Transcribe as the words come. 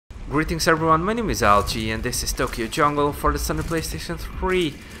Greetings everyone, my name is Algie and this is Tokyo Jungle for the Sony PlayStation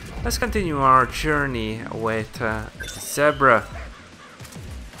 3. Let's continue our journey with Zebra.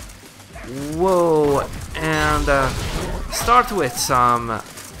 Whoa, and start with some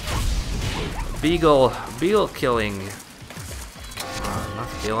beagle killing. Not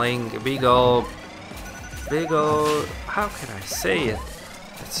killing, beagle, how can I say it?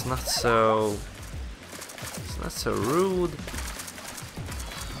 It's not so rude.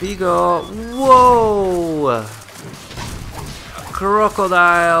 Beagle, whoa!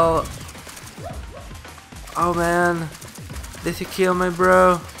 Crocodile. Oh man, did he kill my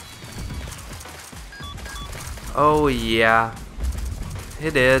bro? Oh yeah,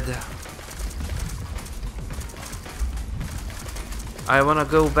 he did. I wanna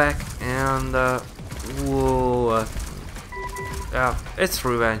go back and whoa. Yeah, it's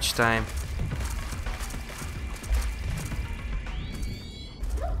revenge time.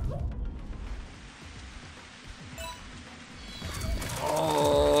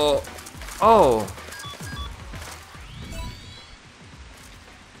 Oh!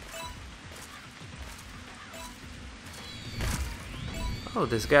 Oh,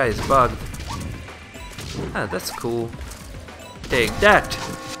 this guy is bugged. Ah, that's cool. Take that!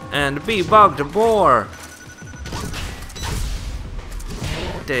 And be bugged more!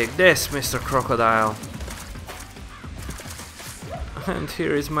 Take this, Mr. Crocodile. And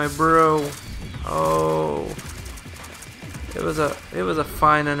here is my bro. Oh. It was a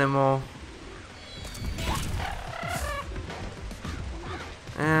fine animal.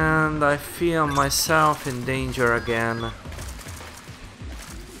 And I feel myself in danger again.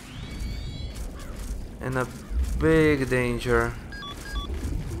 In a big danger.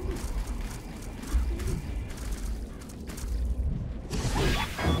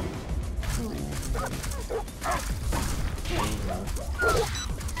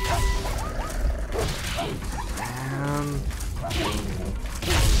 And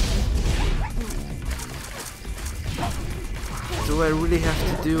do I really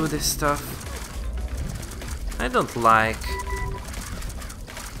have to do this stuff? I don't like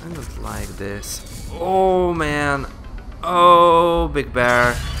this. Oh man. Oh, big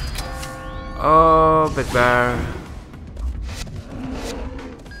bear. Oh, big bear.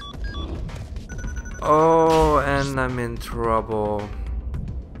 Oh, and I'm in trouble.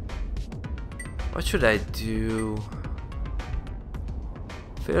 What should I do?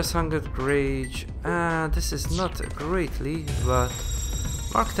 Fierce Hunger Rage. This is not greatly, but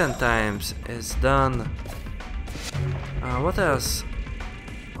Mark 10 times is done. What else?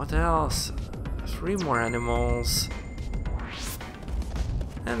 What else? 3 more animals.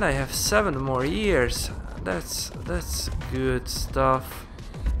 And I have 7 more years. That's good stuff.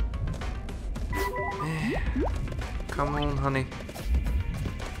 Come on, honey.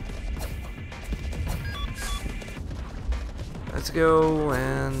 Let's go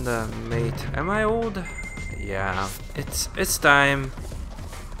and mate. Am I old? Yeah, it's time.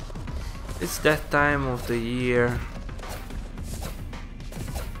 It's that time of the year.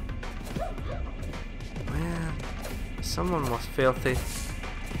 Man, someone was filthy.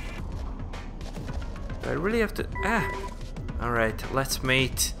 Do I really have to? Alright, let's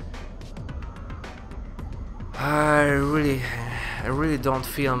mate. I really don't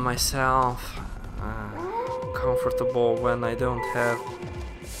feel myself comfortable when I don't have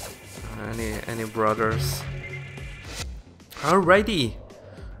any brothers. Alrighty,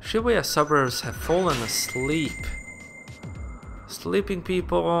 Shibuya suburbs have fallen asleep. Sleeping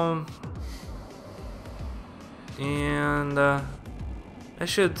people, and I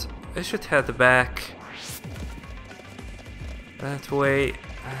should head back that way.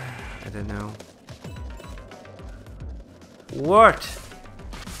 I don't know. What?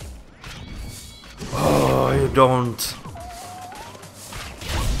 Oh, you don't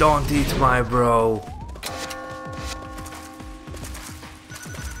eat my bro.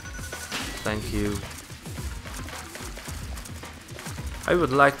 Thank you. I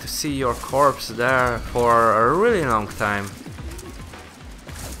would like to see your corpse there for a really long time.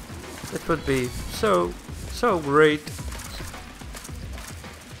 It would be so great.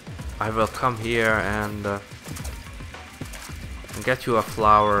 I will come here and get you a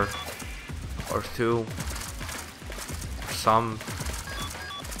flower or 2 or some.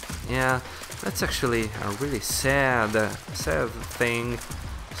 Yeah, that's actually a really sad thing.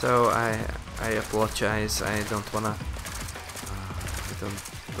 So I apologize. I don't wanna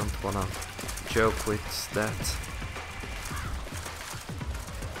joke with that.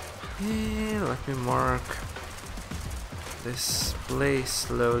 Yeah, let me mark this place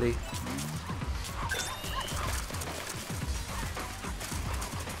slowly.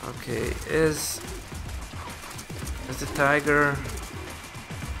 Okay, is the tiger?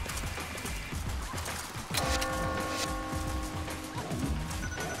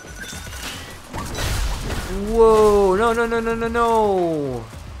 Whoa! No, no, no, no, no, no!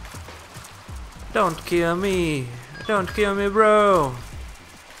 Don't kill me! Don't kill me, bro!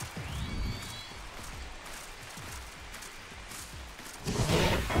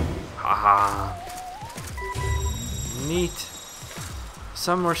 Haha! Neat.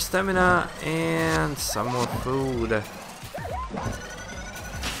 Some more stamina and some more food.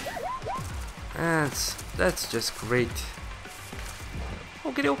 That's just great.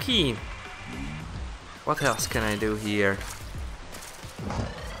 Okie dokie. What else can I do here?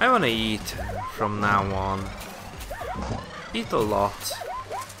 I wanna eat from now on. Eat a lot.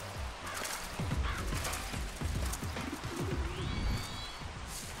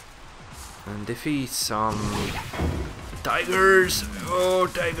 And defeat some tigers. Oh,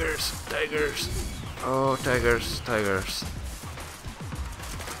 tigers, tigers. Oh, tigers, tigers.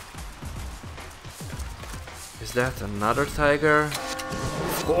 Is that another tiger?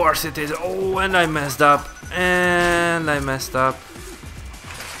 Of course it is. Oh, and I messed up. And I messed up.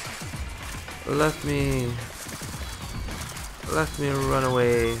 Let me run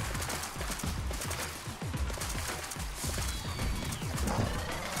away.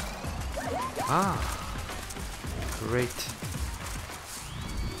 Ah, great.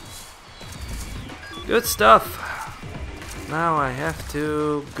 Good stuff. Now I have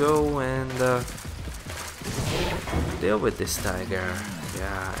to go and deal with this tiger.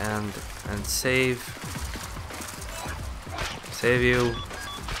 Yeah, and save you.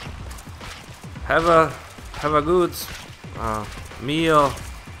 Have a good meal,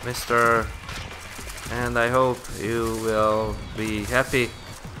 mister, and I hope you will be happy.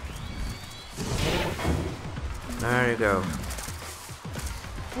 There you go.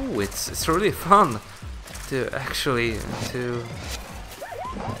 Ooh, it's really fun to actually to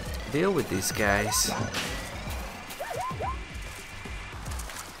deal with these guys.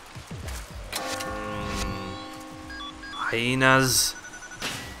 Hyenas.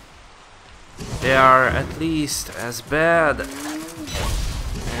 They are at least as bad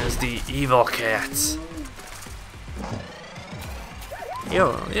as the evil cats.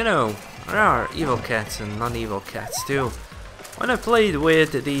 You know, there are evil cats and non-evil cats too. When I played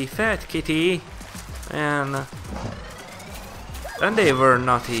with the fat kitty, and then they were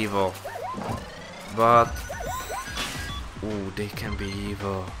not evil, but ooh, they can be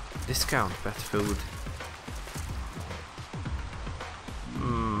evil. Discount pet food.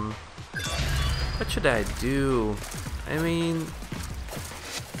 What should I do? I mean,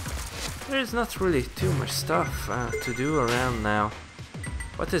 there's not really too much stuff to do around now.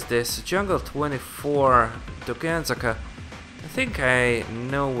 What is this? Jungle 24 Dogenzaka. I think I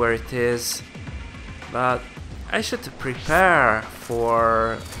know where it is, but I should prepare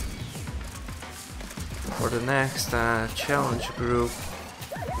for the next challenge group.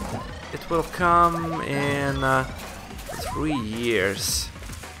 It will come in 3 years.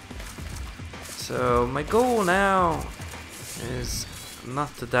 So my goal now is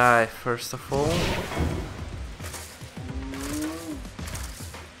not to die first of all.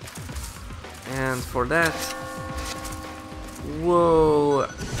 And for that, whoa,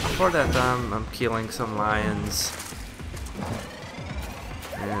 for that I'm killing some lions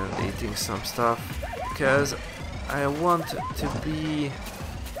and eating some stuff because I want to be.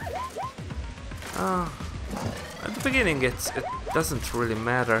 At the beginning, it doesn't really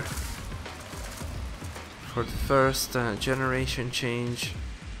matter. For the first generation change,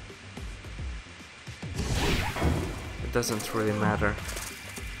 it doesn't really matter.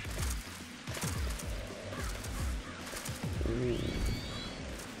 Ooh.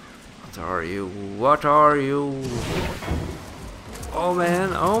 What are you? What are you? Oh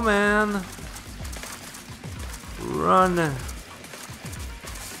man, oh man! Run!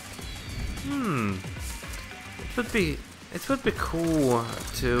 It would be cool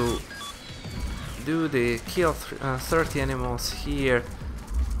to do the kill 30 animals here.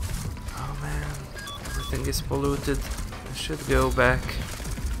 Oh man, everything is polluted. I should go back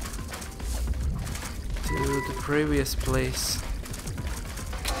to the previous place.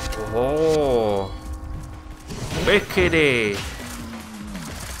 Oh, big kitty!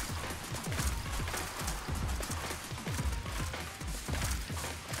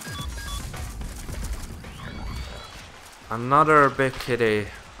 Another big kitty.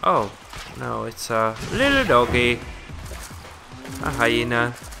 Oh. No, it's a little doggy. A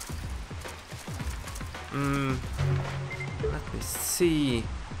hyena. Let me see.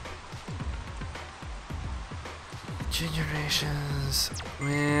 Generations.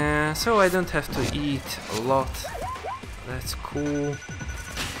 Yeah, so I don't have to eat a lot. That's cool.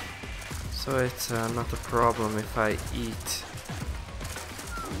 So it's not a problem if I eat.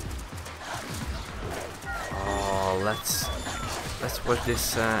 Oh, let's watch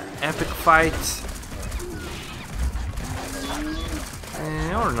this epic fight.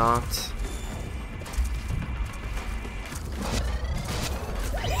 Or not.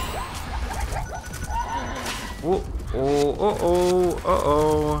 Oh, oh, oh, oh,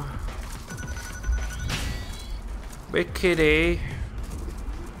 oh. Big kitty.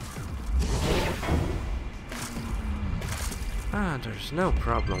 Ah, there's no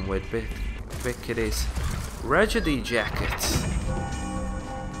problem with Big Kitty's Tragedy jacket.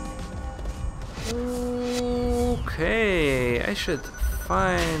 Okay, I should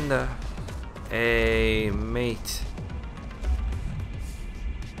find a mate.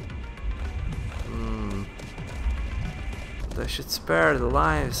 I should spare the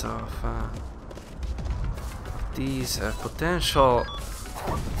lives of these potential.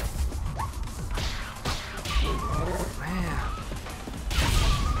 Man,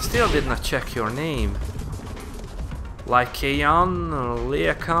 still did not check your name. Lycaon or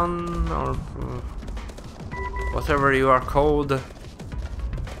Leacon or whatever you are called.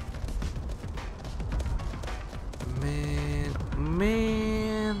 Man.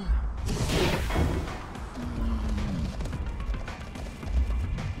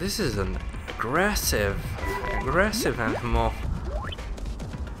 This is an aggressive animal.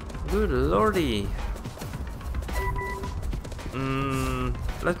 Good lordy.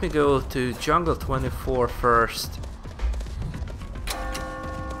 Let me go to Jungle 24 first.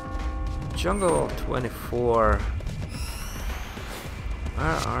 Jungle 24. Where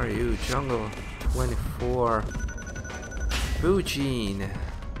are you, Jungle 24? Eugene.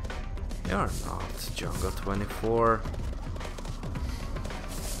 You're not Jungle 24.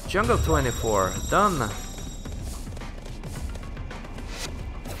 Jungle 24, done.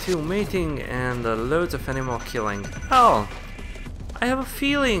 2 mating and loads of animal killing. Oh, I have a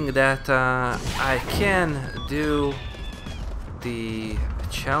feeling that I can do the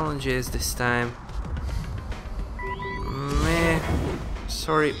challenges this time. Meh.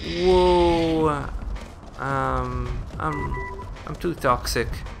 Sorry. Whoa. I'm too toxic.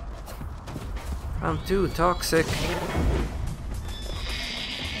 I'm too toxic.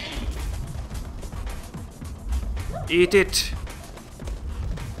 Eat it.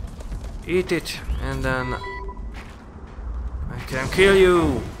 Eat it, and then I can kill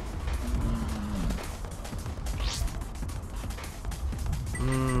you.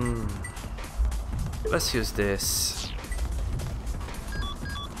 Let's use this.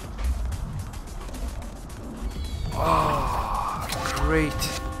 Oh, great.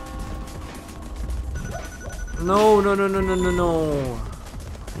 No.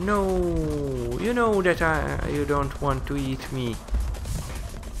 No, you know that you don't want to eat me.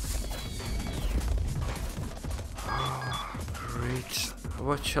 Oh, great.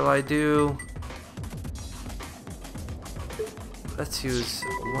 What shall I do? Let's use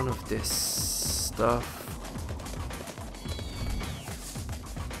one of this stuff.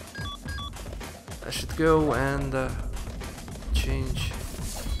 I should go and change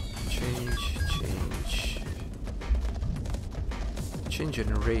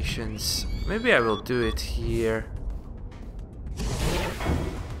generations. Maybe I will do it here.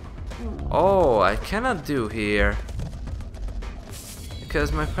 Oh, I cannot do here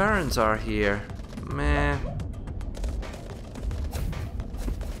because my parents are here. Meh.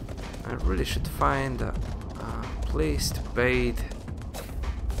 I really should find a place to bathe.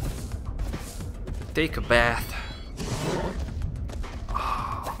 Take a bath.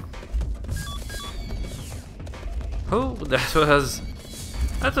 Oh, that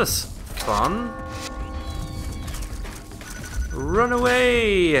was fun. Run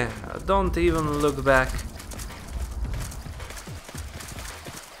away! Don't even look back.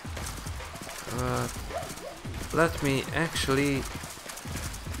 Let me actually.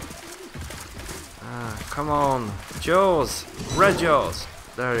 Come on, Jaws, red Jaws.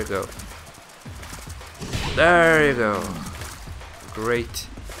 There you go. There you go. Great.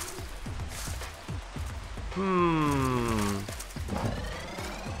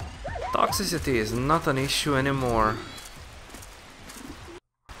 Toxicity is not an issue anymore.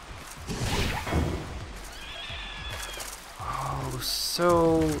 Oh,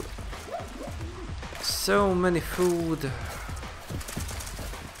 so many food.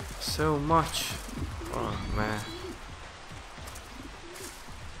 So much. Oh man.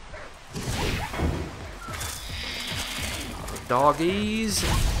 Doggies.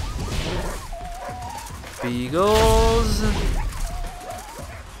 beagles.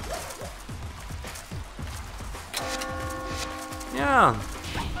 Yeah,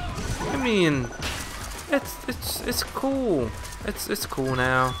 I mean, it's cool. It's cool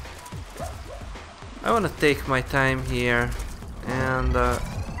now. I wanna take my time here and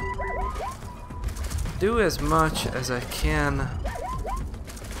do as much as I can.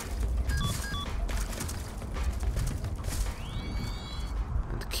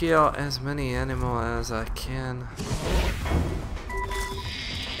 And kill as many animals as I can.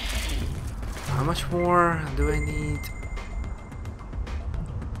 How much more do I need?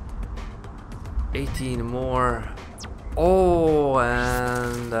 18 more. Oh,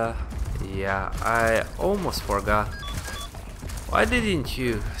 and yeah, I almost forgot. Why didn't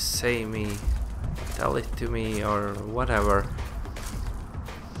you say me? Tell it to me or whatever.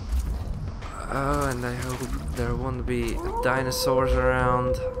 Oh, and I hope there won't be dinosaurs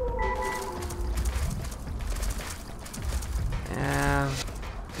around. And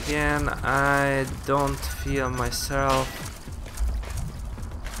again, I don't feel myself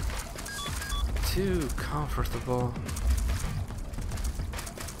too comfortable.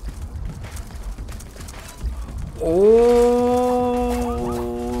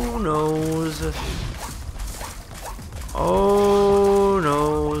 Oh noes. Oh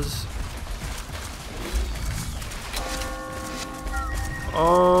noes.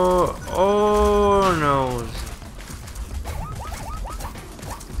 Oh noes.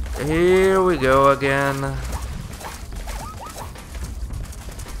 Here we go again.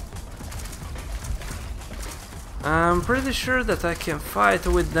 I'm pretty sure that I can fight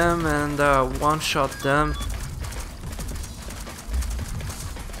with them and one-shot them.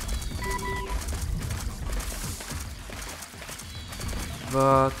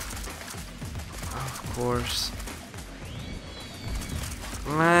 But of course,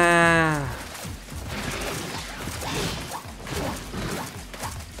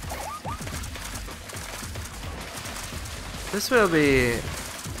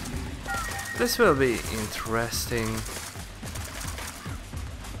 this will be interesting.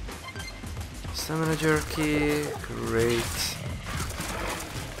 Stamina jerky, great.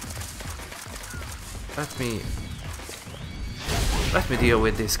 Let me deal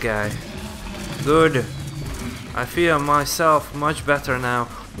with this guy. Good. I feel myself much better now.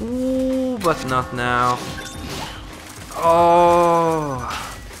 Ooh, but not now. Oh.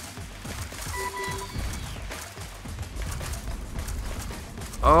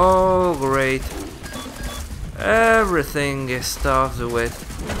 Oh, great. Everything is stuffed with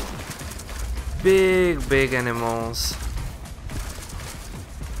big animals.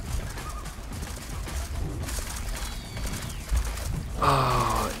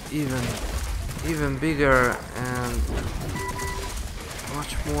 Oh, even bigger and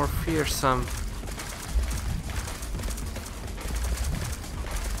much more fearsome.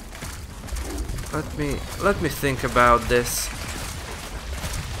 Let me think about this.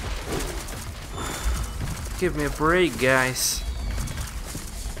 Give me a break, guys.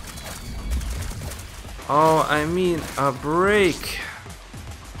 Oh, I mean a break.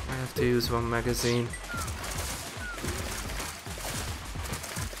 I have to use one magazine.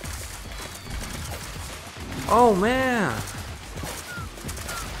 Oh man,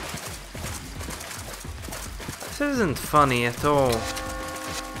 this isn't funny at all.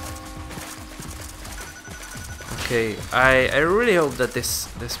 Okay, I really hope that this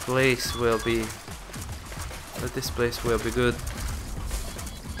place will be good.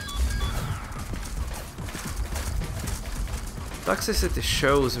 Toxicity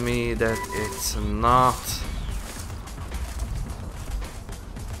shows me that it's not.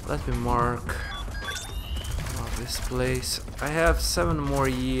 Let me mark this place. I have 7 more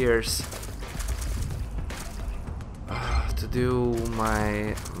years to do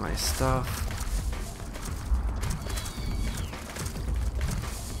my stuff.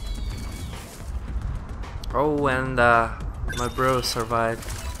 Oh, and my bro survived.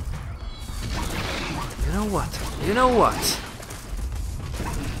 You know what? You know what?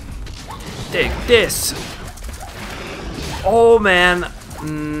 Take this! Oh man,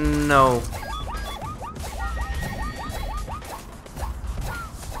 no.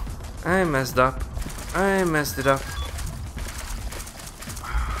 I messed up. I messed it up.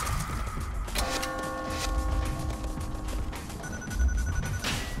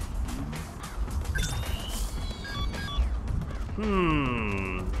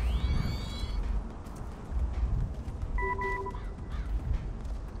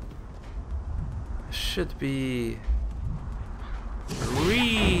 Should be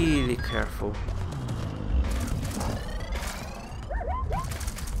really careful.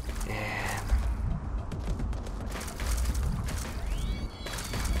 And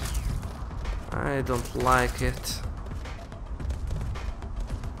I don't like it.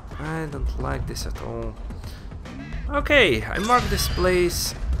 I don't like this at all. Okay, I mark this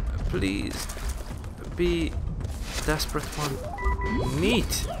place. Please be desperate one.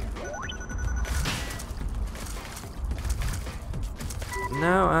 Neat.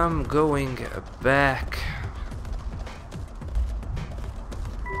 Now I'm going back.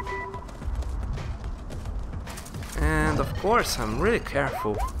 And of course I'm really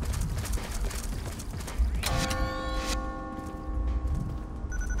careful.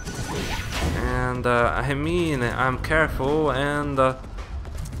 And I mean I'm careful and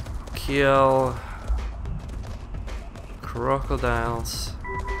kill crocodiles.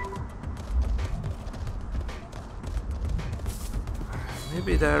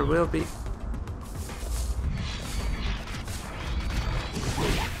 Maybe there will be.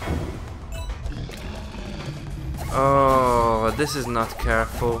 Oh, this is not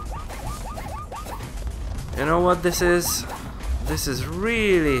careful. You know what this is? This is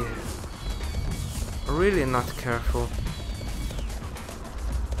really not careful.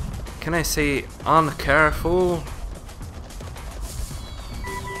 Can I say uncareful?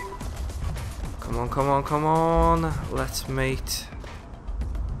 Come on, come on, come on. Let's mate.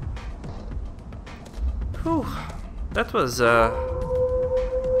 Whew. That was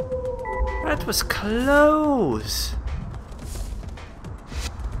close.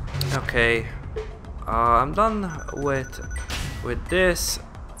 Okay. I'm done with this.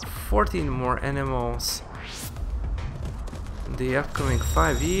 14 more animals in the upcoming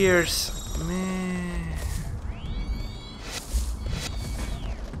 5 years. Man,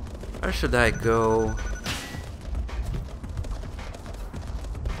 where should I go?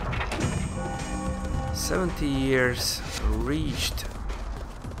 "70 years reached."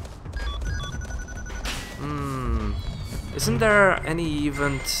 Isn't there any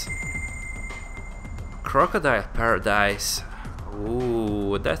event? Crocodile Paradise.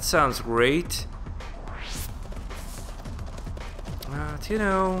 Ooh, that sounds great. But you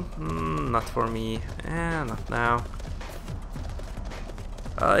know, not for me. Not now.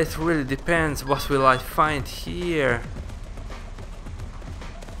 It really depends. What will I find here?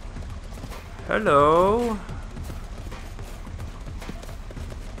 Hello?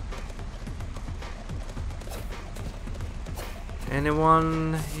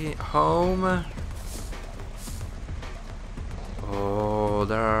 Anyone home? Oh,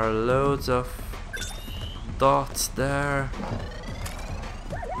 there are loads of dots there.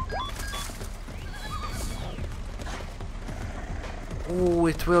 Oh,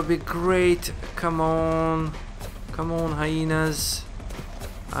 it will be great. Come on. Come on, hyenas.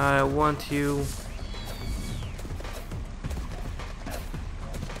 I want you.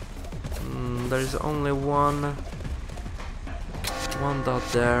 There's only one dot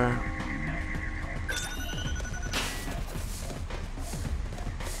there.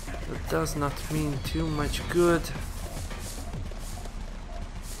 That does not mean too much good.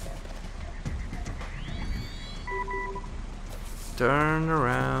 Turn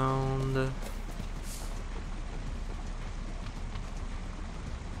around.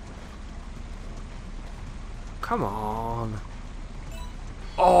 Come on.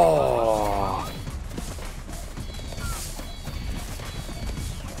 Oh.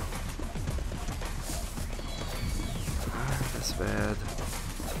 That's bad.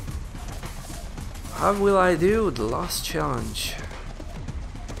 How will I do the last challenge?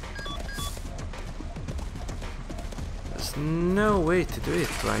 There's no way to do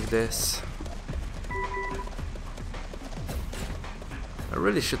it like this. I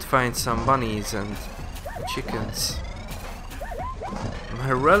really should find some bunnies and chickens.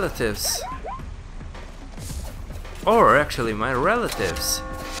 My relatives. Or actually my relatives.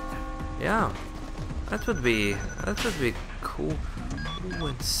 Yeah. That would be cool. Ooh,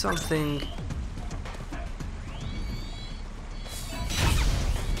 and something.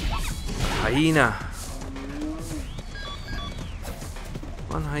 Hyena.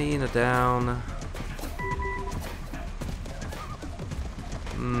 One hyena down.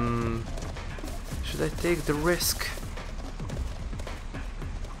 Should I take the risk?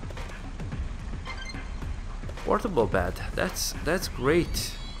 Portable bed. That's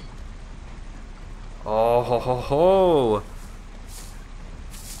great. Oh ho ho ho!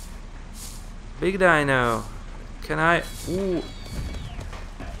 Big dino. Can I? Ooh.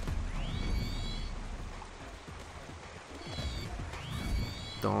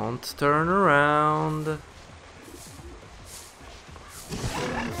 Don't turn around.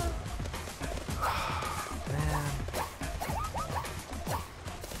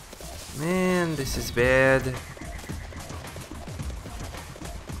 Man, this is bad.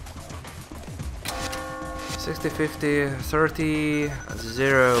 60, 50, 30,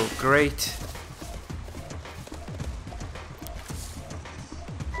 0. Great.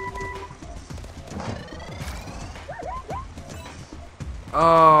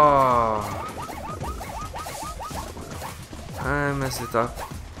 Oh, I messed it up.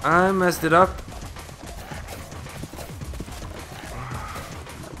 I messed it up.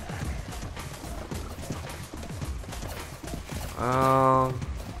 Oh.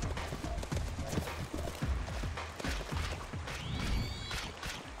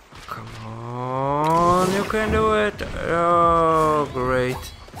 Come on, you can do it. Oh,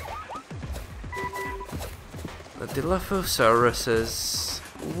 great. The Dilophosauruses.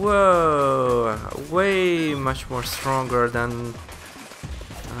 Whoa, way much more stronger than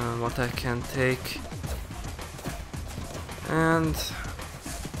what I can take. And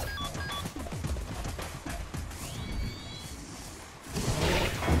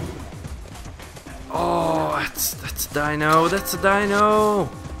oh, that's Dino. That's a Dino.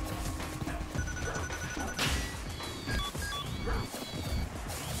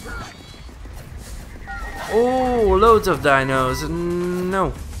 Oh, loads of dinos.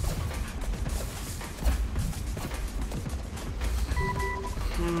 No.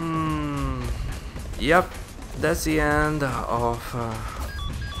 Yep, that's the end of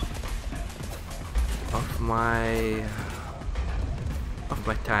my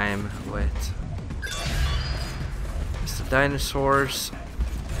time with Mr. Dinosaurs.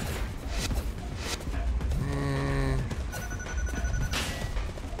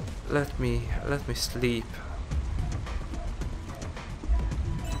 Let me sleep.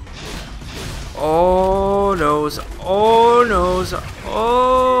 Oh noes, oh noes,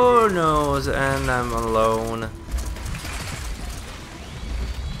 oh noes, and I'm alone.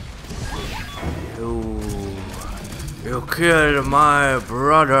 You killed my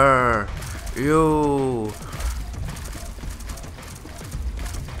brother. You.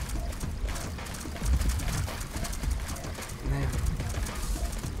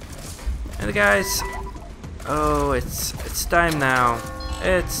 And guys, oh, it's time now.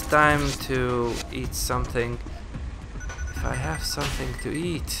 It's time to eat something. If I have something to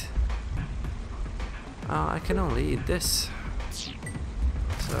eat, I can only eat this.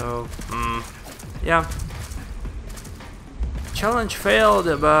 So, yeah. Challenge failed,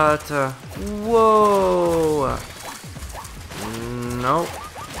 but whoa! No,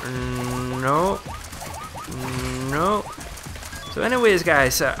 no, no. So anyways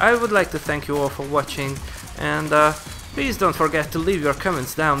guys, I would like to thank you all for watching, and please don't forget to leave your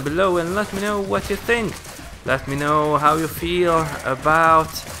comments down below and let me know what you think. Let me know how you feel about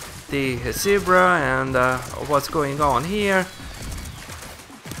the zebra and what's going on here.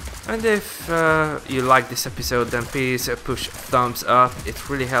 And if you like this episode, then please push thumbs up, it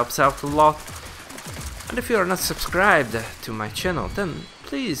really helps out a lot. And if you are not subscribed to my channel, then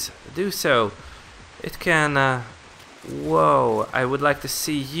please do so. It can... whoa, I would like to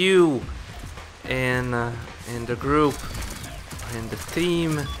see you in the group, in the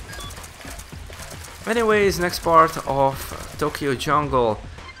team. Anyways, next part of Tokyo Jungle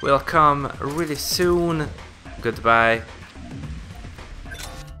will come really soon. Goodbye.